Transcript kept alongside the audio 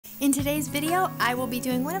In today's video, I will be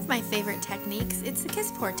doing one of my favorite techniques. It's the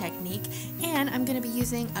kiss pour technique, and I'm going to be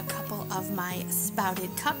using a couple of my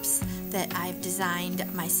spouted cups that I've designed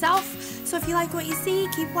myself. So if you like what you see,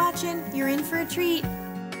 keep watching. You're in for a treat.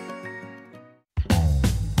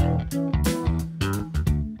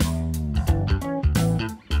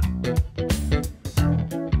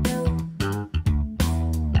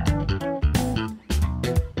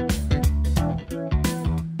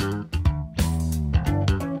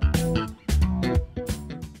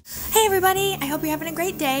 Hey everybody, I hope you're having a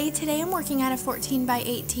great day. Today I'm working on a 14 by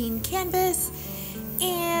 18 canvas,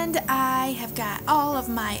 and I have got all of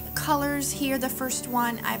my colors here. The first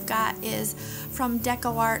one I've got is from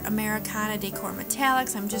DecoArt Americana Decor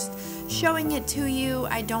Metallics. I'm just showing it to you.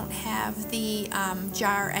 I don't have the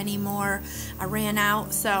jar anymore. I ran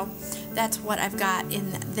out, so that's what I've got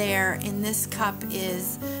in there. In this cup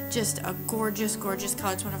is just a gorgeous, gorgeous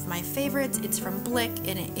color. It's one of my favorites. It's from Blick,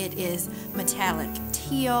 and it is metallic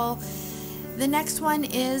teal. The next one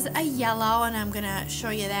is a yellow, and I'm gonna show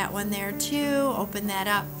you that one there too. Open that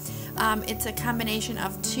up. It's a combination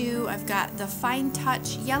of two. I've got the Fine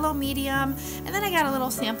Touch yellow medium, and then I got a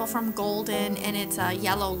little sample from Golden, and it's a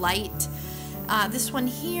yellow light. This one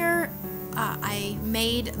here, I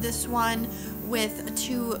made this one with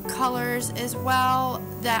two colors as well.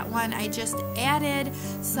 That one I just added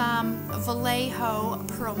some Vallejo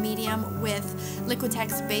Pearl Medium with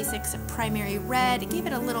Liquitex Basics Primary Red. It gave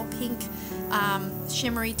it a little pink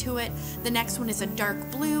shimmery to it. The next one is a dark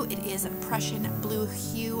blue. It is a Prussian blue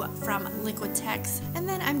hue from Liquitex. And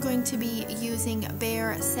then I'm going to be using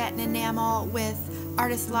Behr Satin Enamel with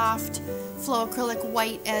Artist Loft Flow Acrylic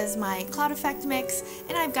White as my cloud effect mix,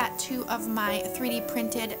 and I've got two of my 3D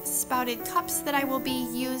printed spouted cups that I will be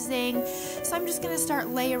using. So I'm just going to start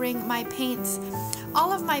layering my paints.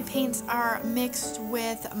 All of my paints are mixed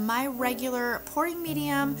with my regular pouring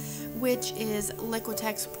medium, which is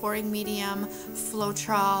Liquitex pouring medium,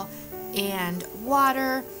 Floetrol, and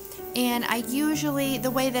water. And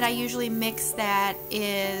the way that I usually mix that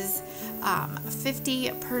is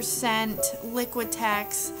 50%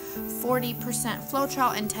 Liquitex, 40%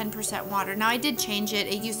 Floetrol, and 10% water. Now I did change it.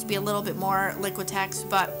 It used to be a little bit more Liquitex,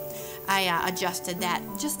 but I adjusted that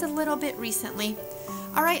just a little bit recently.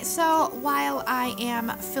 Alright, so while I am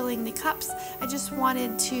filling the cups, I just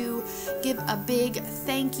wanted to give a big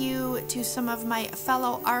thank you to some of my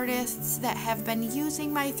fellow artists that have been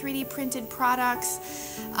using my 3D printed products.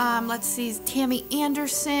 Let's see, Tammy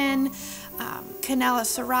Anderson, Canela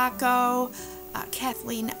Sirocco,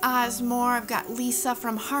 Kathleen Osmore. I've got Lisa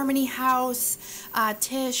from Harmony House,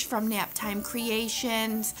 Tish from Naptime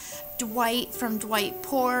Creations, Dwight from Dwight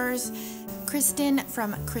Pours, Kristen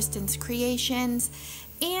from Kristen's Creations,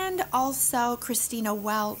 and also Christina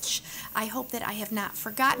Welch. I hope that I have not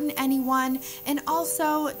forgotten anyone. And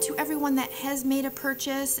also to everyone that has made a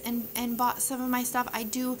purchase and bought some of my stuff, I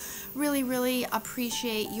do really, really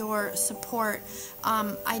appreciate your support.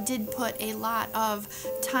 I did put a lot of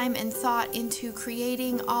time and thought into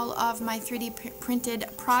creating all of my 3D printed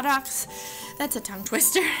products. That's a tongue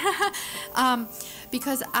twister.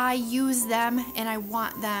 Because I use them and I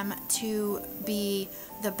want them to be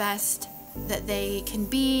the best that they can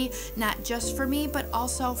be, not just for me, but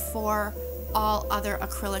also for all other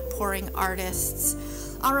acrylic pouring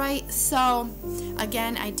artists. Alright, so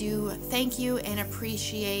again, I do thank you and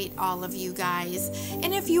appreciate all of you guys.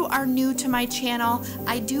 And if you are new to my channel,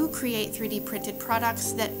 I do create 3D printed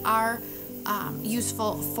products that are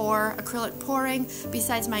useful for acrylic pouring.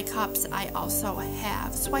 Besides my cups, I also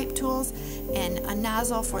have swipe tools and a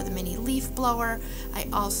nozzle for the mini leaf blower. I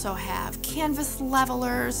also have canvas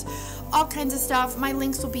levelers, all kinds of stuff. My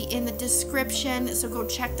links will be in the description, so go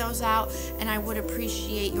check those out, and I would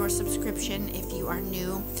appreciate your subscription if you are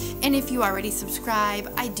new. And if you already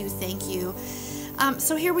subscribe, I do thank you.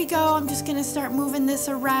 So here we go. I'm just going to start moving this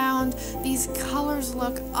around. These colors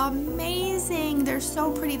look amazing. They're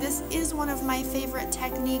so pretty. This is one of my favorite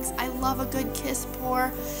techniques. I love a good kiss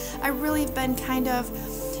pour. I really have been kind of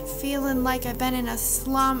feeling like I've been in a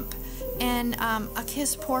slump, and a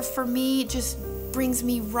kiss pour for me just brings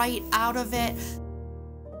me right out of it.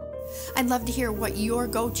 I'd love to hear what your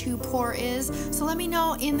go-to pour is, so let me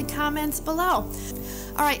know in the comments below.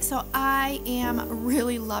 Alright, so I am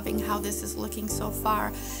really loving how this is looking so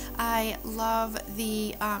far. I love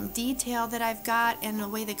the detail that I've got and the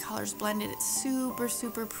way the colors blended. It's super,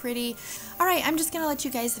 super pretty. Alright, I'm just going to let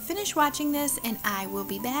you guys finish watching this, and I will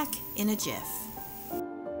be back in a jiff.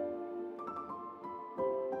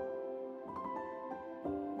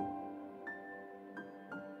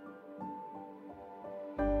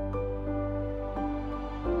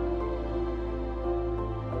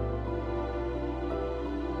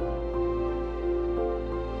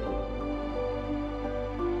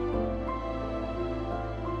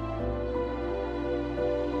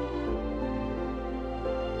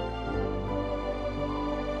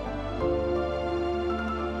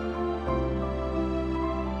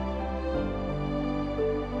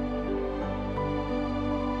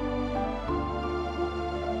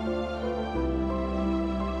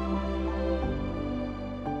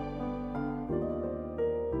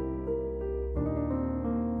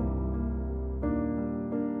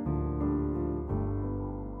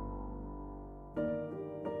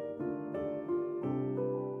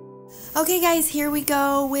 Okay guys, here we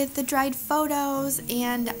go with the dried photos,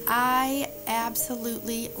 and I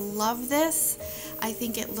absolutely love this. I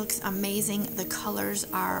think it looks amazing. The colors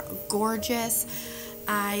are gorgeous.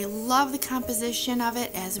 I love the composition of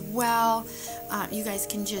it as well. You guys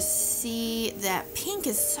can just see that pink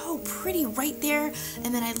is so pretty right there,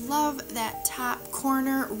 and then I love that top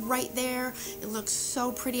corner right there. It looks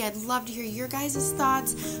so pretty. I'd love to hear your guys'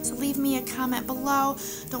 thoughts, so leave me a comment below.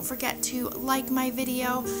 Don't forget to like my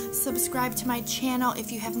video, subscribe to my channel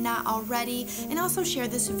if you have not already, and also share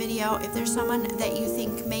this video if there's someone that you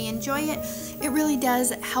think may enjoy it. It really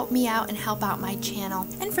does help me out and help out my channel.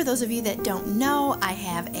 And for those of you that don't know, I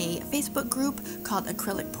have a Facebook group called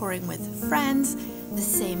Acrylic Pouring with Friends, the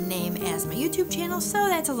same name as my YouTube channel, so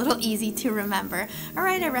that's a little easy to remember.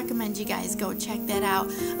 Alright, I recommend you guys go check that out.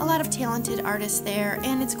 A lot of talented artists there,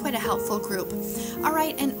 and it's quite a helpful group.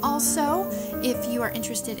 Alright, and also, if you are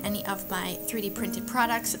interested in any of my 3D printed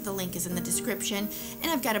products, the link is in the description,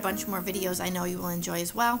 and I've got a bunch more videos I know you will enjoy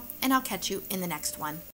as well, and I'll catch you in the next one.